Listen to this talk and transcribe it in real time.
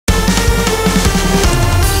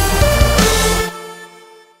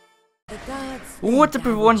What's up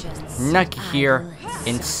everyone, Nike here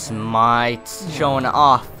in Smite, showing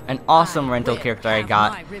off an awesome rental character I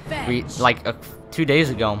got like 2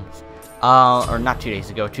 days ago, or not 2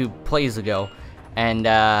 days ago, 2 plays ago, and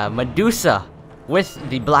Medusa with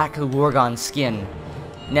the black Gorgon skin.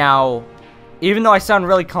 Now, even though I sound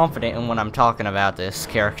really confident in when I'm talking about this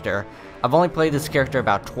character, I've only played this character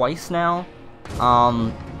about twice now,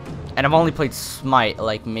 and I've only played Smite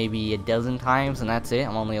like maybe a dozen times, and that's it.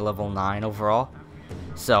 I'm only a level 9 overall.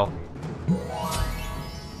 So,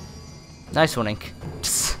 nice one, Ink.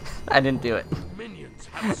 I didn't do it.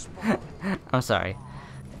 I'm sorry.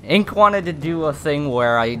 Ink wanted to do a thing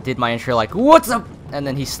where I did my intro like, "What's up?" and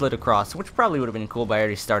then he slid across, which probably would have been cool, but I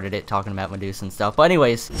already started it talking about Medusa and stuff. But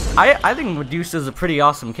anyways, I think Medusa is a pretty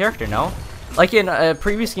awesome character, no? Like in a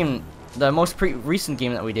previous game, the most recent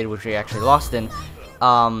game that we did, which we actually lost in,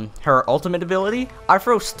 her ultimate ability, I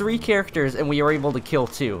froze 3 characters and we were able to kill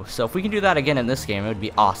 2. So if we can do that again in this game, it would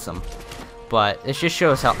be awesome. But it just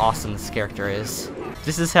shows how awesome this character is.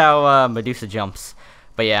 This is how Medusa jumps.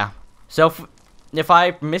 But yeah, so if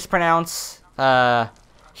I mispronounce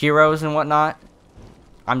heroes and whatnot,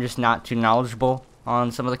 I'm just not too knowledgeable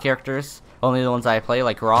on some of the characters. Only the ones I play,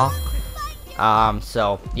 like Raw.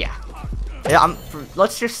 So yeah,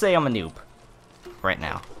 let's just say I'm a noob right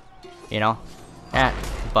now, you know.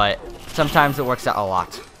 But sometimes it works out a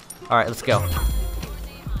lot. Alright, let's go.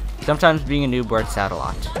 Sometimes being a noob works out a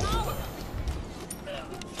lot.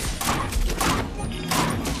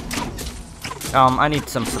 I need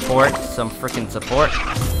some support. Some freaking support.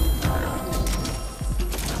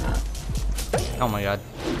 Oh my god.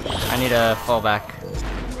 I need to fall back.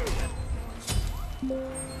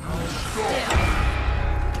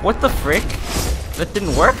 What the frick? That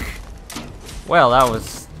didn't work? Well, that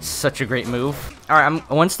was such a great move. Alright,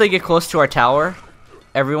 once they get close to our tower,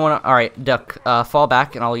 everyone, alright, duck, fall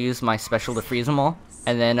back, and I'll use my special to freeze them all,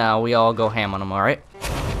 and then we all go ham on them, alright?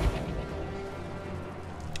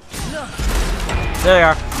 There they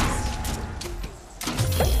are.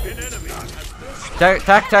 Tack,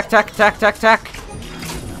 tack, tack, tack, tack, tack.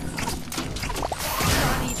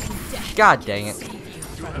 God dang it.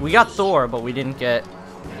 We got Thor, but we didn't get,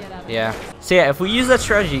 yeah. So yeah, if we use that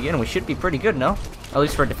strategy again, we should be pretty good, no? At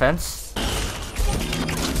least for defense.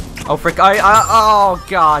 Oh frick! Oh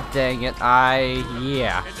god dang it!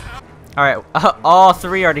 Yeah. All right, all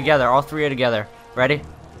 3 are together. All 3 are together. Ready?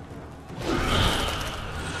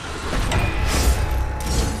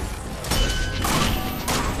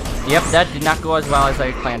 Yep, that did not go as well as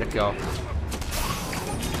I planned it to go.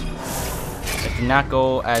 It did not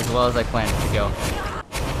go as well as I planned it to go.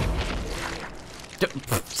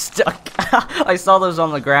 Stuck. I saw those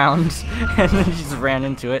on the ground and then just ran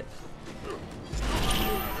into it.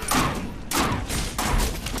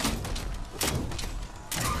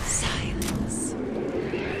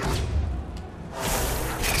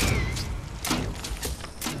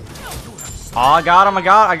 Oh, I got him, I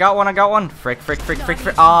got one. Frick.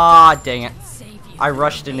 Ah, dang it. I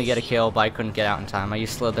rushed in to get a kill, but I couldn't get out in time. I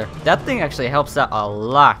used Slither. That thing actually helps out a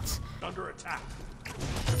lot. Under attack.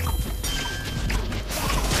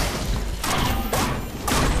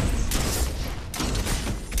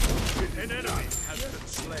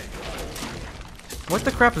 What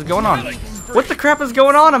the crap is going on? What the crap is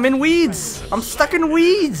going on? I'm in weeds! I'm stuck in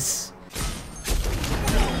weeds!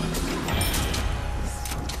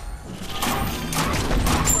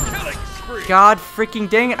 God freaking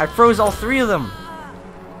dang it, I froze all 3 of them.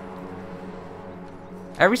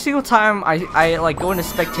 Every single time I like go into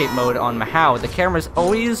spectate mode on Mahao, the camera's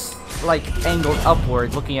always like angled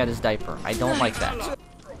upward looking at his diaper. I don't like that.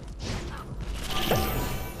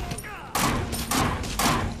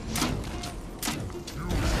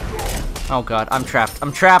 Oh god, I'm trapped.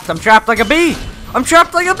 I'm trapped like a bee! I'm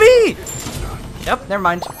trapped like a bee! Yep, never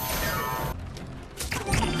mind.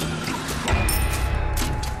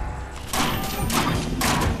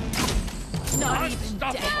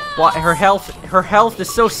 What? Her health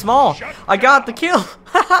is so small. I got the kill.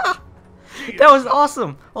 That was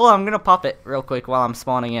awesome. Oh, I'm gonna pop it real quick while I'm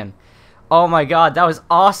spawning in. Oh my god, that was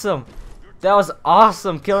awesome. That was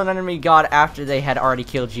awesome. Killing an enemy god after they had already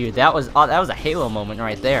killed you. That was a Halo moment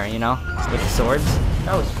right there, you know, with the swords.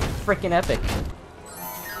 That was freaking epic.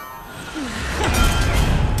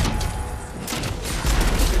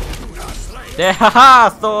 Yeah, haha,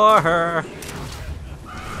 Thor.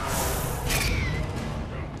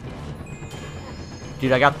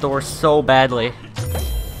 Dude, I got Thor so badly.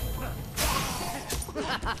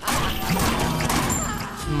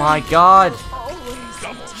 My god.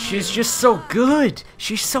 She's just so good.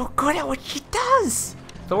 She's so good at what she does.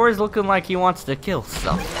 Thor is looking like he wants to kill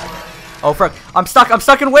stuff. Oh, frick. I'm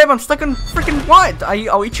stuck in web. I'm stuck in freaking what?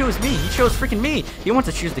 Oh, he chose me. He chose freaking me. He wants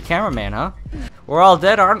to choose the cameraman, huh? We're all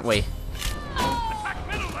dead, aren't we?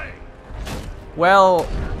 Well,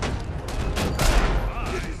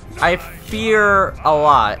 I fear a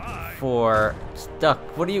lot for Stuck.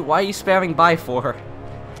 Why are you spamming by for?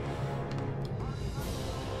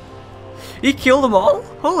 He killed them all?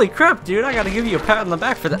 Holy crap, dude. I gotta give you a pat on the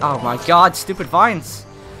back for that. Oh my god, stupid vines.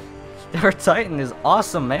 Our Titan is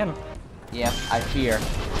awesome, man. Yep, I fear.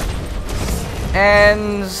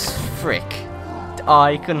 And frick. Oh,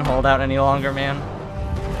 he couldn't hold out any longer, man.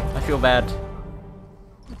 I feel bad.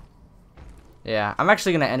 Yeah, I'm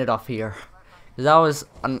actually gonna end it off here. Cause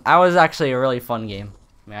that was actually a really fun game.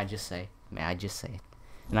 May I just say. May I just say.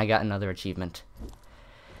 And I got another achievement.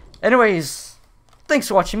 Anyways, thanks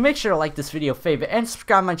for watching. Make sure to like this video, favorite, and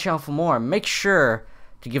subscribe to my channel for more. Make sure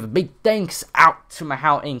to give a big thanks out to my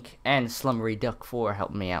How Inc. and Slumbery Duck for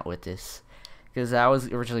helping me out with this. Because I was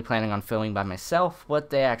originally planning on filming by myself, but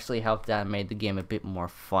they actually helped out and made the game a bit more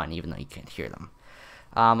fun, even though you can't hear them.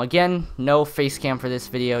 Again, no face cam for this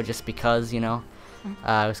video, just because, you know,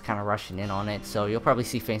 I was kind of rushing in on it. So you'll probably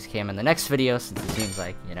see face cam in the next video, since it seems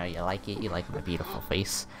like, you know, you like it, you like my beautiful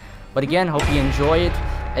face. But again, hope you enjoy it,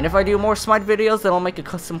 and if I do more Smite videos, then I'll make a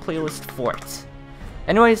custom playlist for it.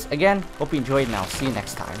 Anyways, again, hope you enjoyed, and I'll see you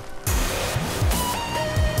next time.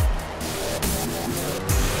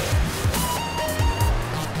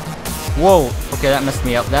 Whoa, okay, that messed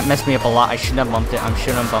me up. That messed me up a lot. I shouldn't have bumped it. I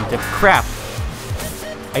shouldn't have bumped it. Crap.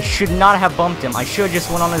 I should not have bumped him. I should have just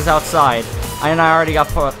went on his outside. And I already got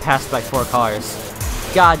passed by 4 cars.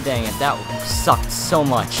 God dang it, that sucked so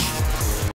much.